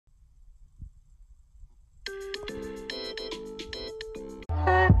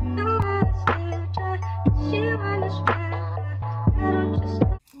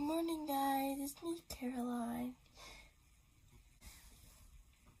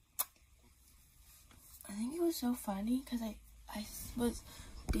was so funny because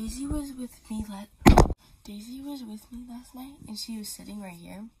Daisy was with me last night, and she was sitting right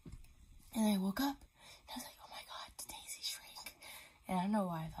here, and I woke up and I was like, oh my god, did Daisy shrink? And I don't know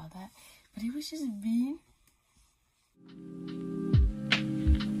why I thought that, but it was just me.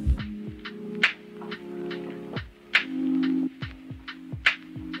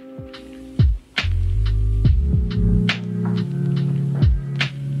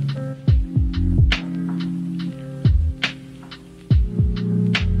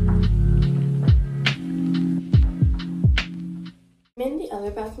 I'm in the other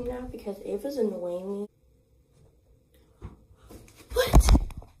bathroom now because Ava's annoying me. What?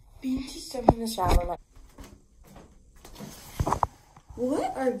 Bean just jumped in the shower. Like,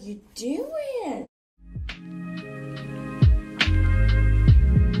 what are you doing?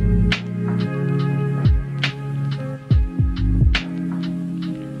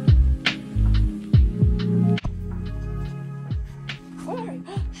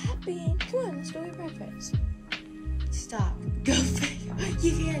 Happy. Come on, let's go get breakfast. Stop. Go fake.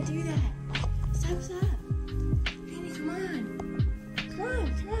 You can't do that. Stop. Beanie, come on. Come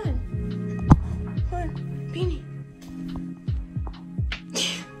on, Beanie.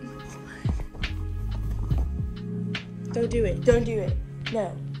 Don't do it.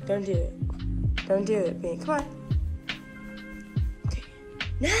 No, don't do it. Don't do it, Beanie. Come on. Okay.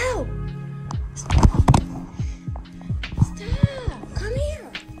 No! Stop. Come here.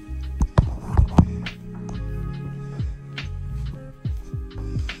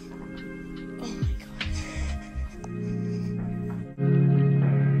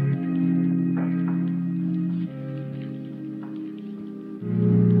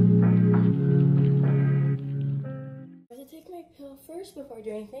 Pill first before I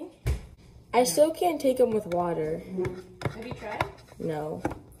do anything. I still can't take them with water. Have you tried? No.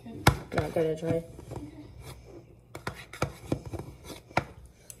 Okay. Not gonna try. Okay.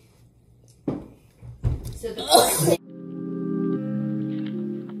 So the first thing.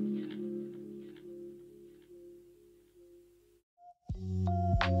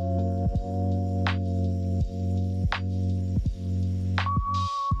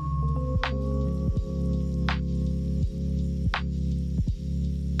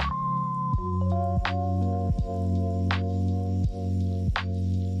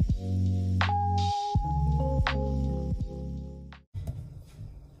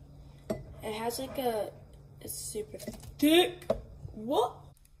 It has like it's super thick. What?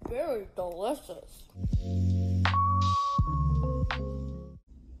 Very delicious.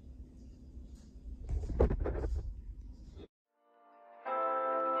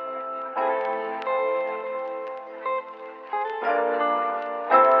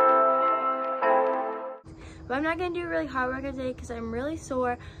 But I'm not gonna do really hard work today because I'm really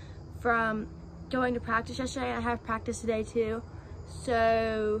sore from going to practice yesterday. I have practice today too.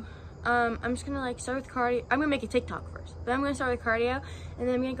 So I'm just gonna start with cardio. I'm gonna make a TikTok first, but I'm gonna start with cardio, and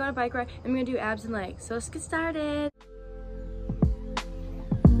then I'm gonna go on a bike ride, and I'm gonna do abs and legs. So let's get started.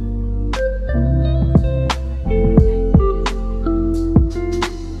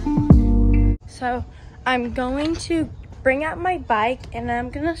 So I'm going to bring out my bike, and I'm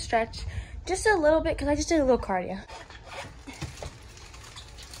gonna stretch just a little bit because I just did a little cardio.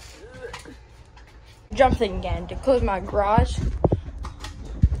 Jump thing again to close my garage.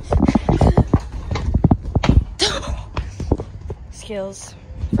 Skills,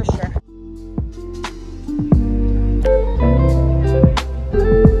 for sure.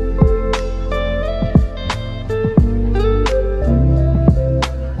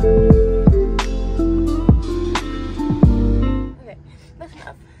 Okay, that's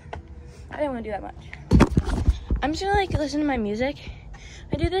enough. I didn't want to do that much. I'm just gonna listen to my music.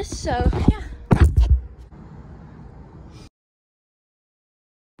 I do this, so yeah.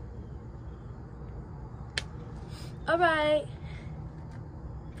 All right.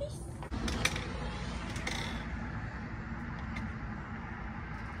 Peace.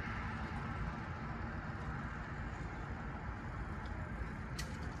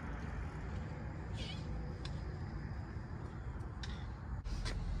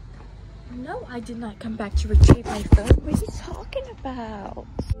 No, I did not come back to retrieve my phone. What are you talking about?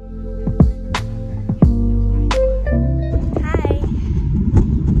 Hi.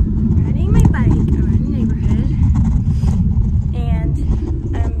 I'm riding my bike around the neighborhood. And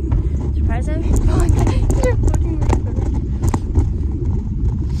I'm surprised I you're fucking recording.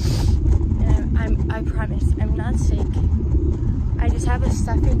 And I promise, I'm not sick. I just have a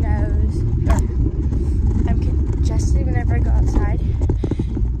stuffy nose. I'm congested whenever I go outside.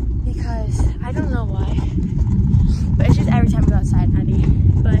 Because I don't know why, but it's just every time I go outside, honey.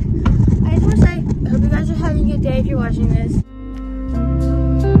 But I just want to say, I hope you guys are having touching this.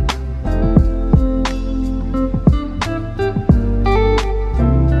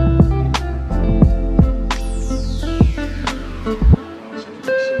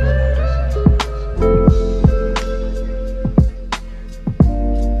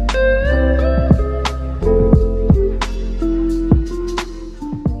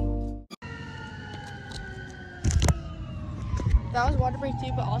 That was water break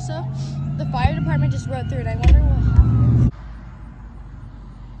too, but also the fire department just rode through and I wonder what happened.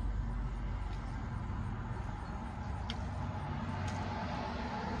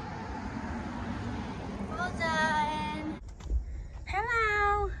 Well done.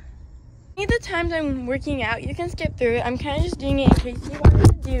 Hello. The times I'm working out, you can skip through it. I'm kind of just doing it in case you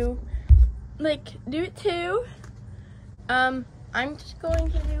wanted to do it too. I'm just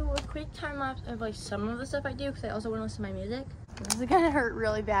going to do a quick time lapse of like some of the stuff I do because I also want to listen to my music. This is gonna hurt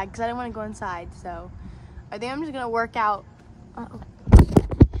really bad because I don't want to go inside, so I think I'm just gonna work out. I don't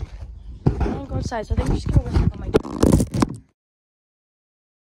want to go inside, so I think I'm just gonna work out on my dog.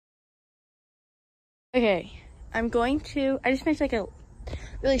 Okay, I just finished like a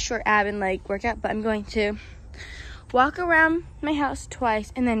really short ab and leg workout, but I'm going to walk around my house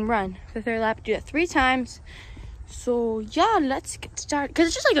twice and then run the third lap. Do it 3 times. So yeah, let's get started because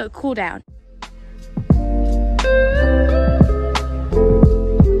it's just like a cool down.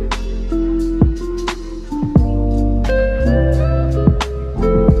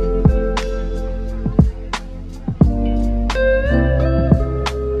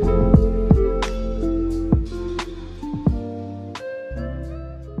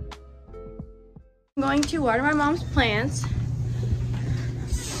 I'm going to water my mom's plants,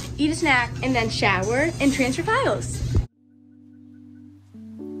 eat a snack, and then shower and transfer files.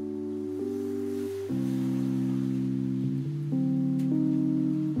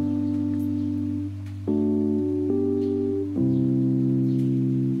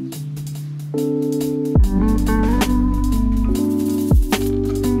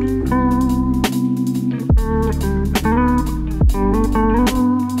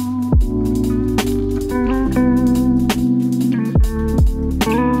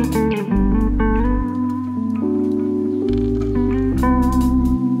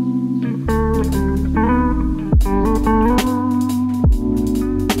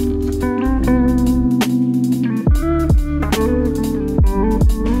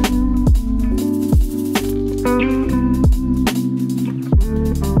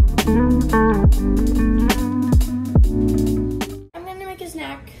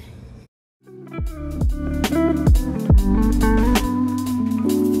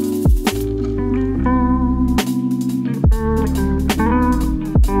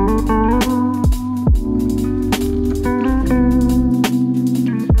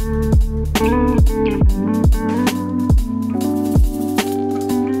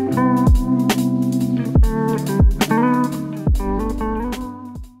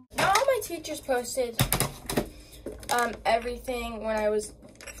 Teachers posted everything when I was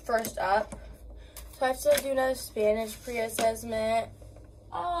first up. So I have to do another Spanish pre-assessment.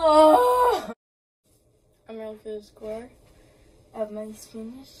 Oh! I'm ready for the score of my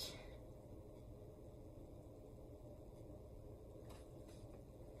Spanish.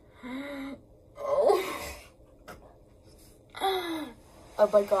 Oh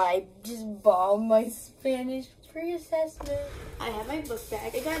my god, I just bombed my Spanish pre-assessment. I have my book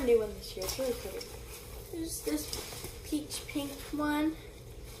bag. I got a new one this year. It's really pretty. There's this peach pink one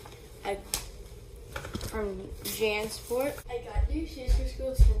from JanSport. I got new shoes for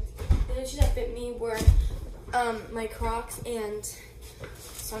school since the new shoes that fit me were my Crocs and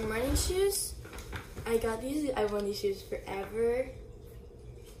some running shoes. I got these. I've worn these shoes forever.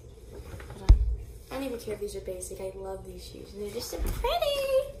 I don't even care if these are basic. I love these shoes and they're just so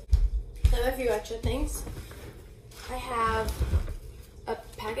pretty. So a few extra things. I have a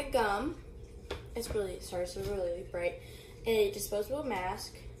pack of gum. It's really bright. A disposable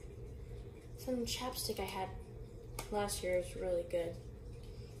mask. Some chapstick I had last year is really good.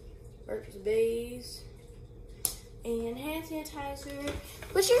 Burt's Bees. And hand sanitizer,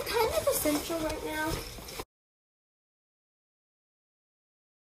 which are kind of essential right now.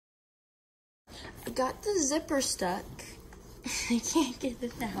 I got the zipper stuck. I can't get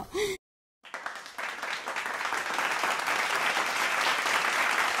it out.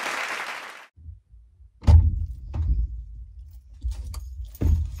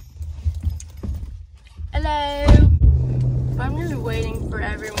 Hello. I'm just waiting for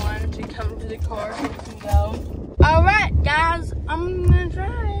everyone to come to the car so we can go. Alright guys, I'm gonna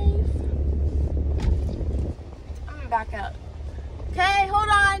drive. I'm gonna back up. Okay, hold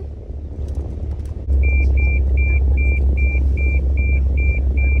on.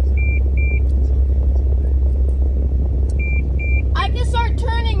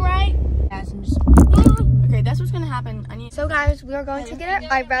 we are going to get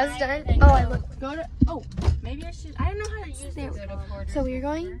our eyebrows done. Oh, I look. Go to, oh, maybe I should, I don't know how to use There. this. So we're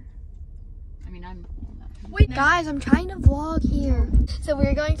going. I mean, I'm. Wait, guys, I'm trying to vlog here. So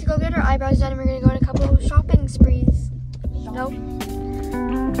we're going to go get our eyebrows done, and we're going to go on a couple of shopping sprees. Nope.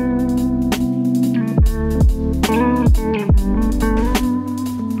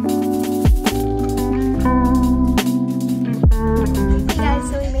 Hey guys,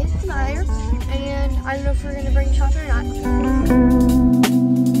 so we made it to Meijer, and I don't know if we're going to bring shopping or not.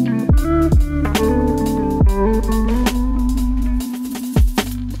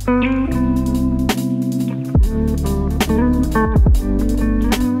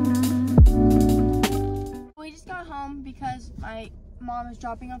 We just got home because my mom is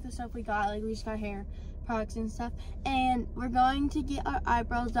dropping off the stuff we got. Like, we just got hair products and stuff. And we're going to get our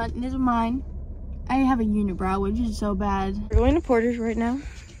eyebrows done. And these are mine. I have a unibrow, which is so bad. We're going to Porter's right now.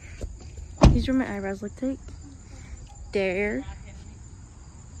 These are my eyebrows look like. There.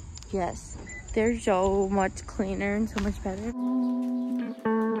 Yes. They're so much cleaner and so much better.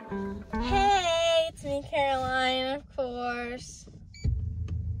 Hey, it's me, Caroline, of course.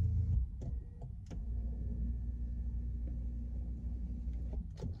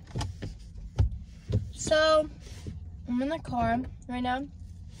 So, I'm in the car right now.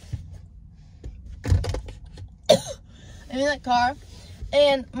 I'm in the car,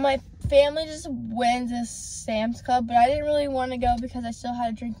 and my family just went to Sam's Club, but I didn't really want to go because I still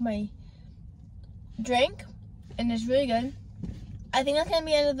had to drink my drink, and it's really good. I think that's going to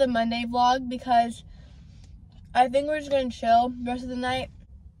be the end of the Monday vlog because I think we're just going to chill the rest of the night.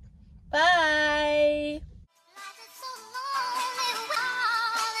 Bye!